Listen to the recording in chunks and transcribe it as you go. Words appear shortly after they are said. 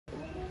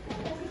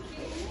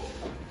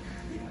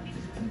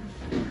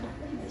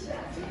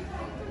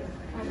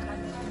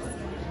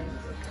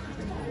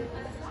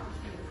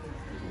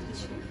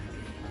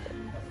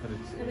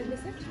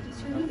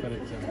my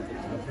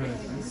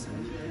goodness.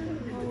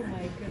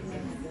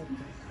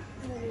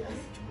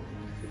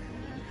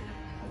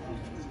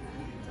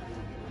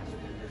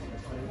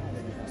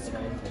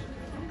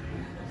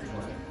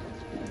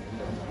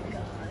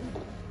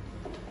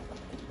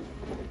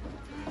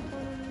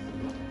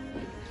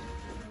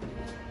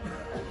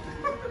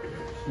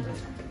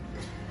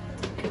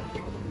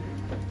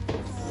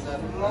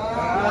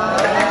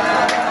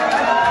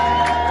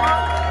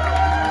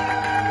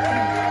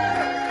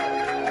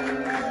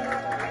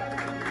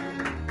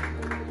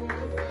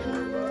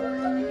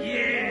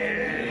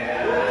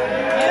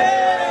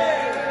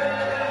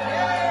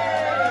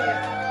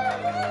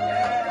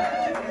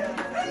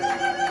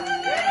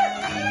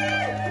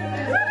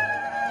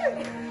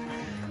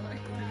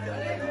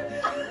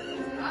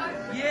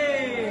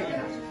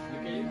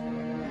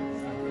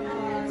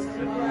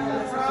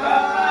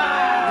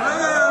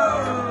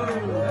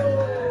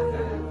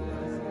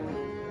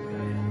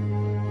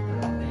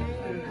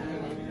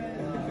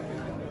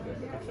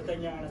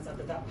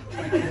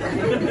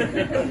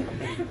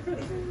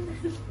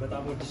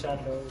 በጣም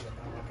ወድሻለሁ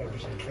በጣም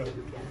አከብርሻለሁ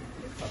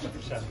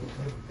አፈቅርሻለሁ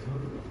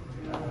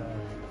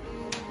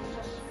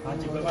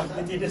አንቺ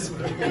በማግኘቴ ደስ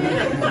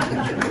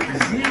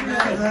ብሎኛል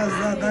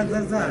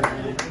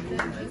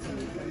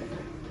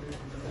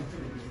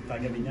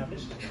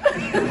ታገቢኛለሽ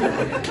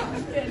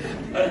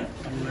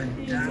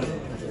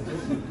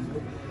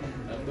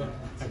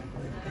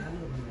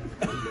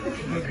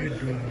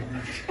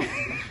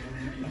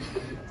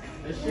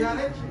እሺ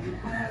ያለች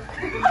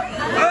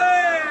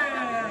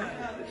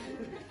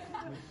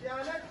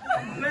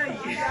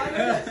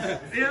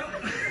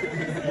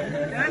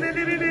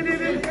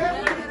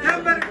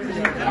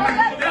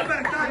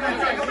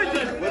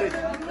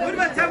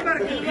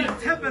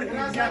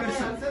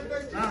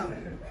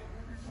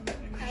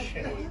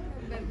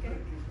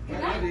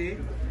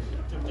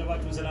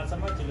ጭብጨባችሁን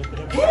ስላልሰማች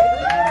ልትደግፉ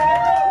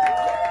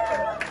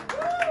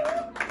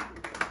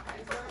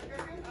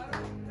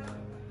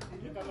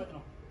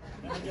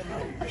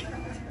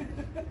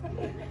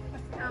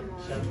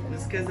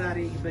እስከ ዛሬ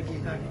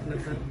በጌታ ፊት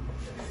ነበር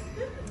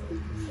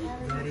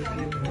ዛሬ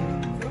ግን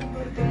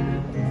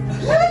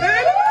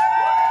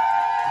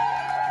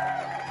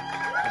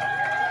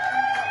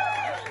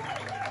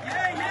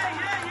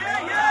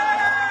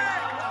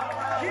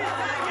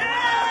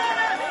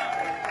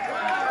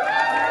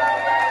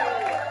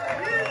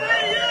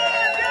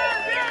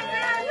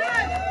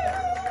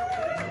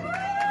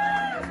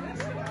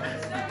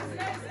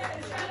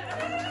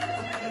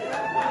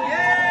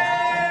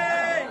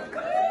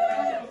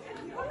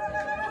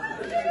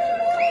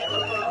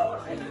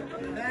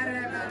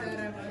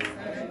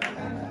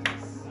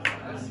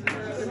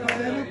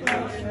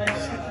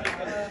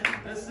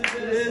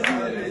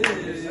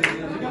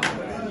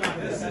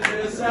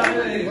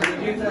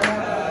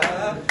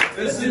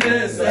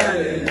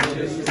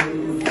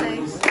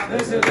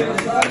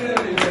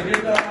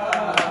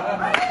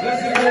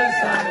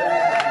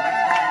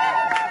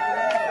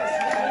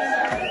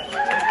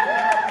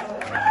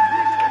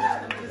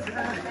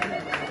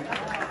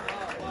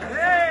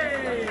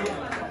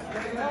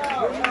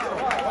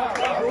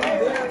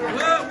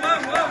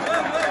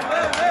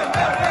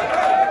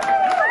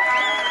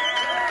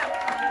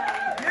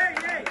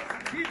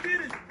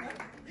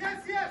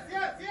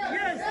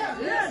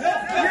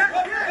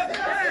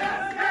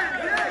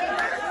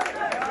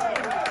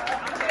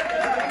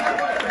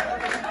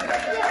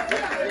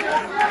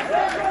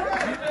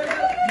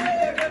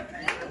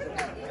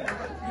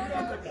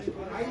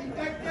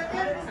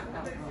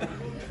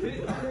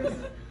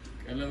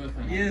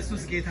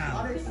ኢየሱስ ጌታ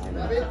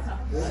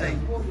ሰይ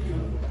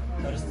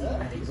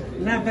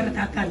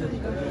እናበረታታለን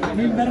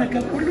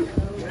የሚበረከት ሁሉ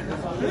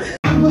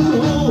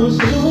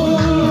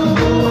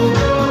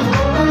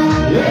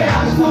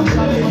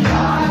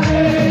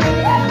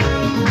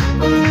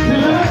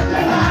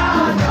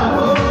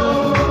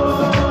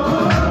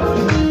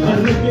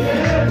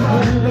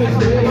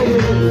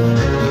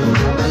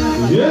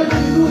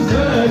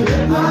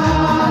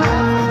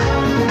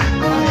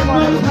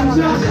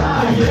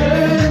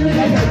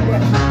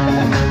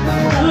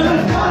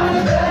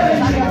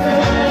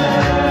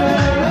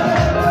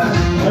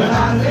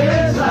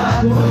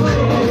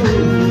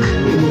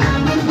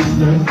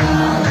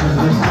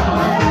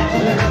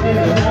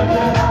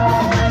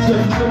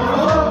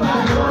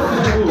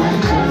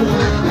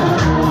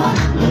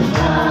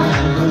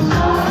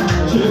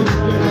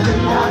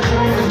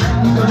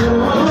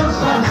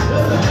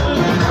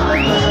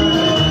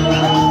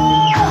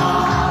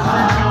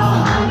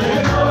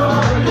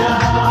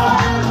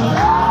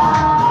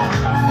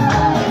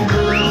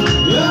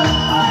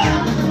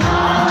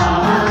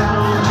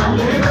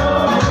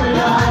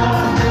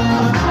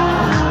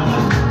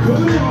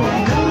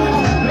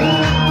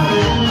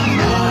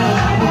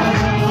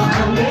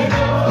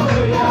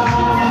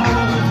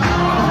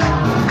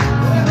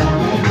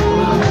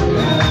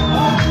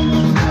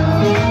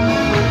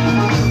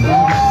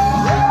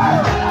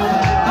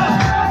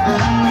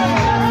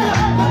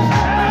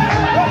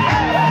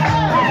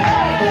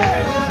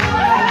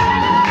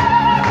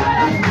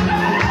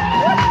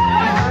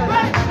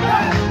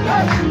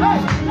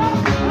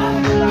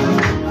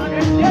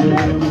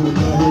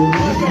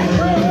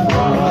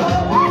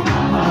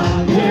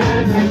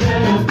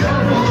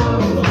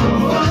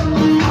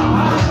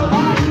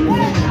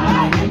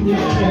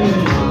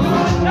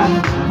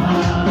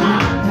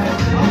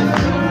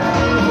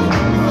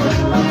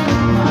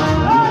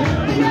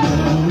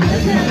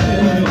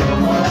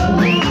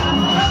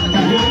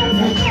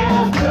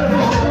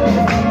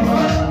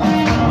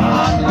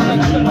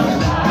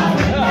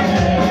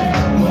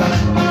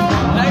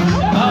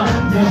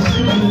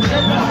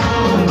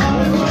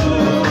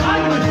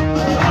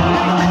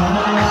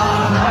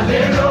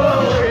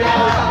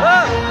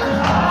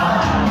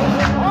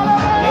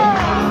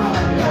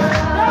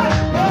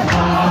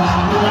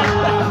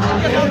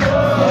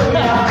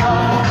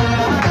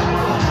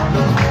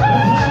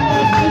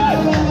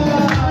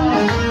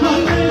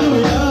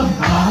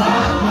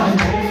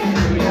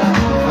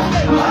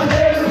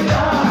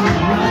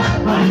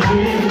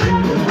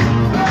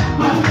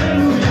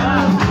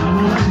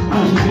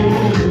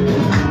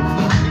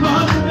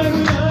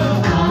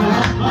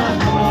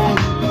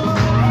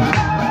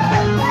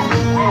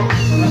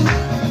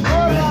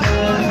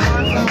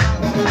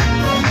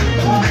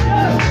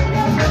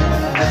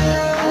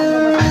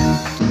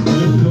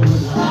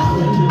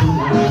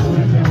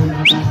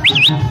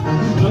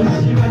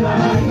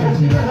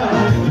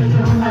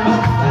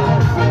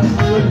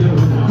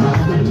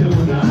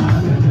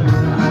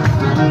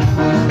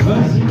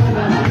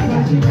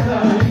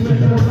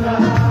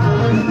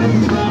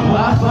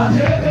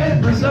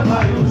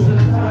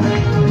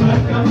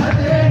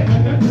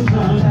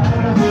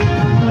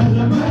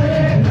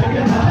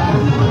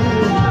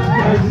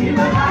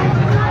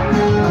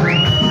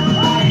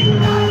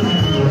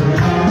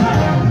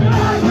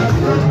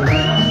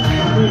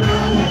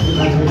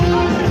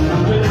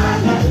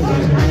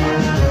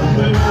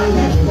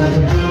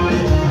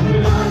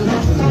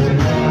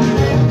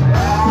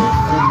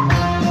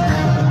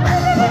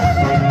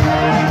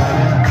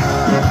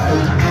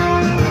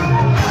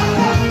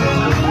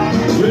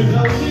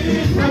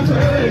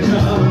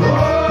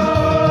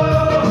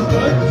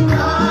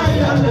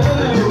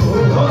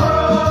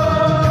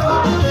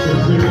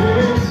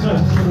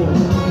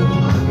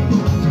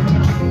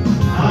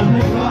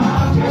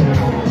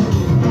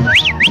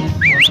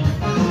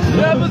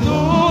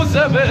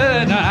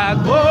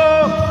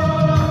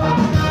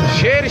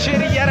ሼር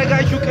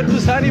እያረጋችሁ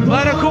ቅዱሳን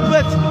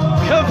ይባረኩበት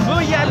ከፍ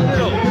ያለ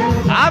ነው።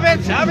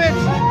 አቤት አቤት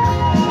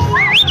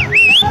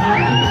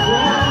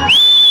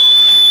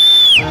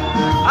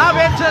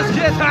አቤት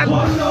ተስኬታል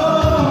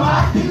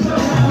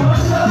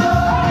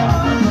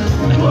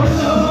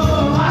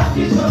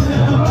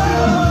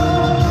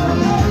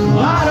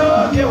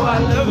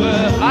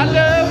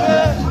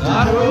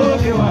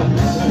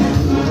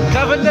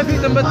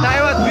ከፊት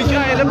የምታዩት ቢጫ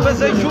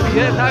የለበሰችው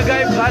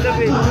የታጋይ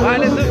ባለቤት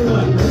ማለትም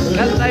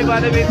ቀጣይ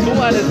ባለቤቱ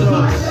ማለት ነው።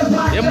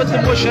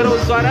 የምትሞሸረው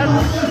እሷ ናት።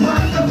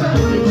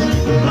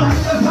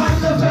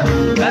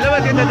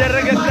 ቀለበት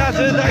የተደረገላት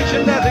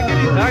እህታችን ናት።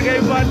 እንግዲህ ታጋይ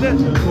ባለ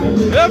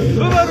እፍ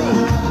በሉ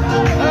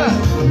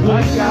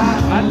በቃ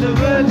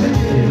አለበት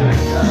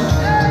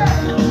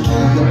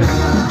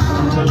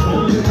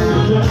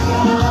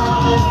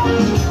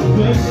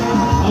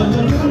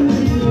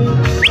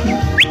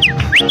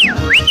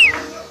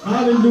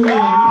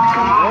Hallelujah.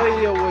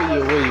 ወዮ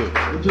ወዮ ወዮ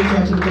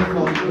እጆቻችን ከፍ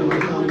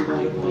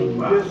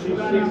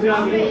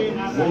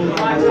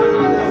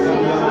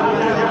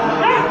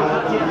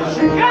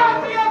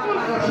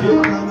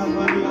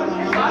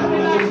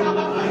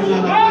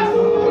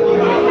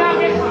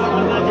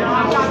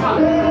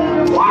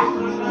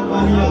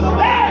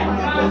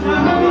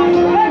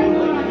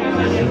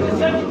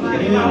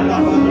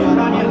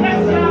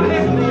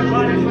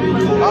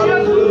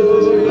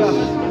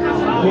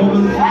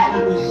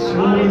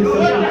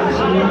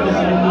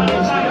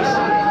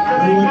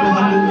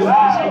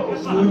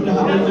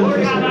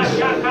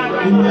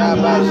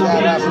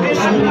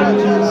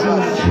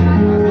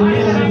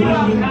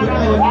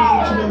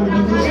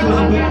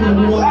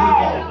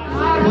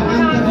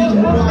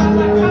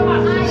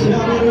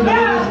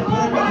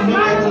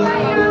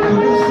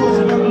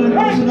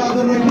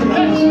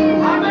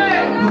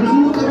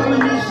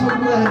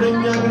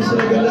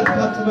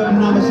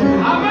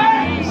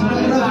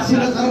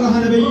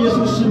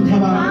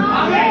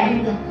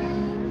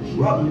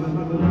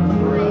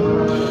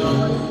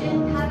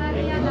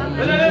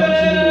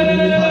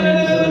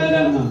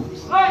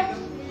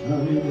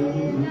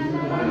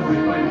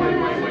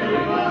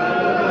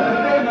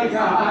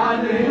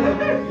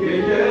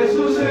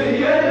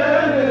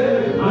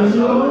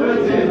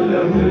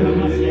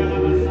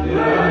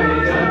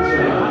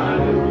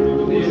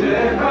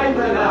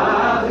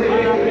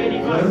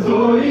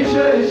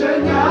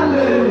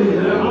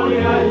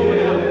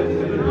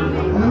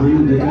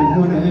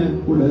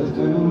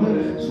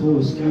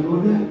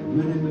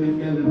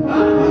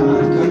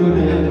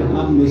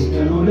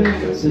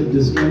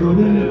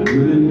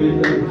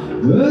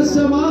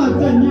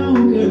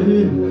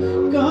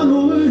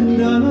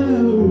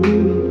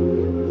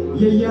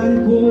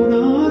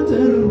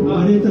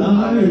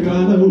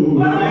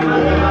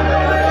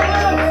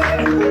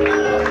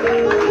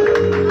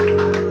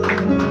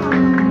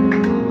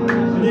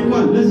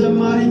ተልኳል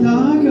ለዘማሪ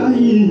ታጋይ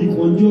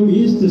ቆንጆ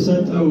ሚስት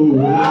ሰጠው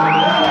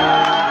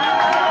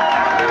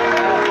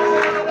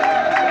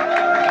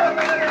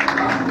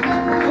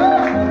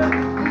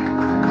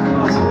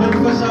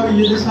መንፈሳዊ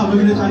የደስታ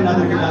መግለጫ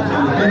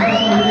እናደርግላቸዋለን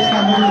መንፈሳዊ የደስታ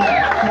መግለጫ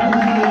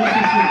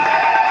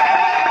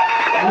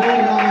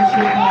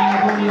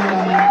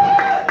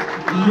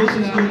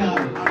ኢየሱስ ጌታ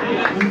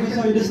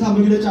መንፈሳዊ ደስታ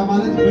መግለጫ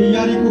ማለት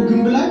በኢያሪኮ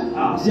ግንብ ላይ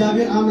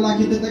እግዚአብሔር አምላክ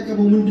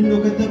የተጠቀመው ምንድነው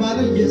ከተባለ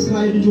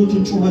የእስራኤል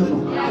ልጆችን ጩኸት ነው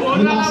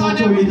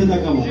ምላሳቸው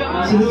የተጠቀመው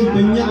ስለዚህ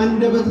በእኛ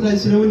አንደበት ላይ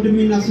ስለ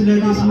ወንድሜና ስለ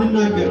እህቴ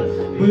ስንናገር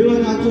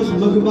በሕይወታቸው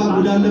መግባት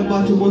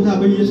ወዳለባቸው ቦታ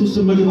በኢየሱስ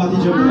ስም መግባት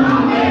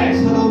ይጀምራል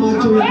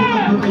ሰላማቸው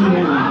የተጠበቀ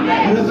ይሆናል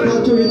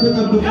ረፍታቸው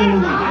የተጠበቀ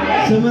ይሆናል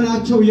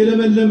ዘመናቸው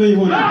የለመለመ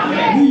ይሆናል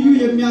ልዩ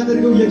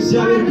የሚያደርገው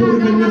የእግዚአብሔር ክብር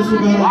ከነርሱ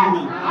ጋር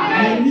ይሆናል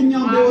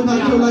ማንኛውም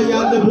በሕይወታቸው ላይ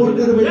ያለ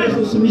ቦርደር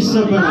በኢየሱስ ስም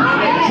ይሰበራል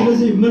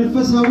ስለዚህ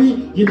መንፈሳዊ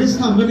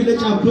የደስታ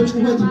መግለጫ በጩኸት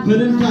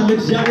በእልልታ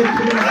ለእግዚአብሔር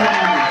ክብር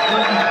ይሰጣል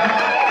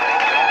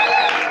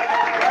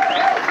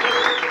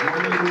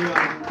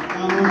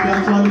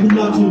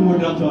ሁላችሁም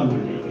ወዳችኋለሁ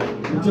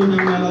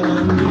እጆኛም ያላችሁ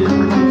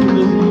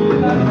እንግዲህ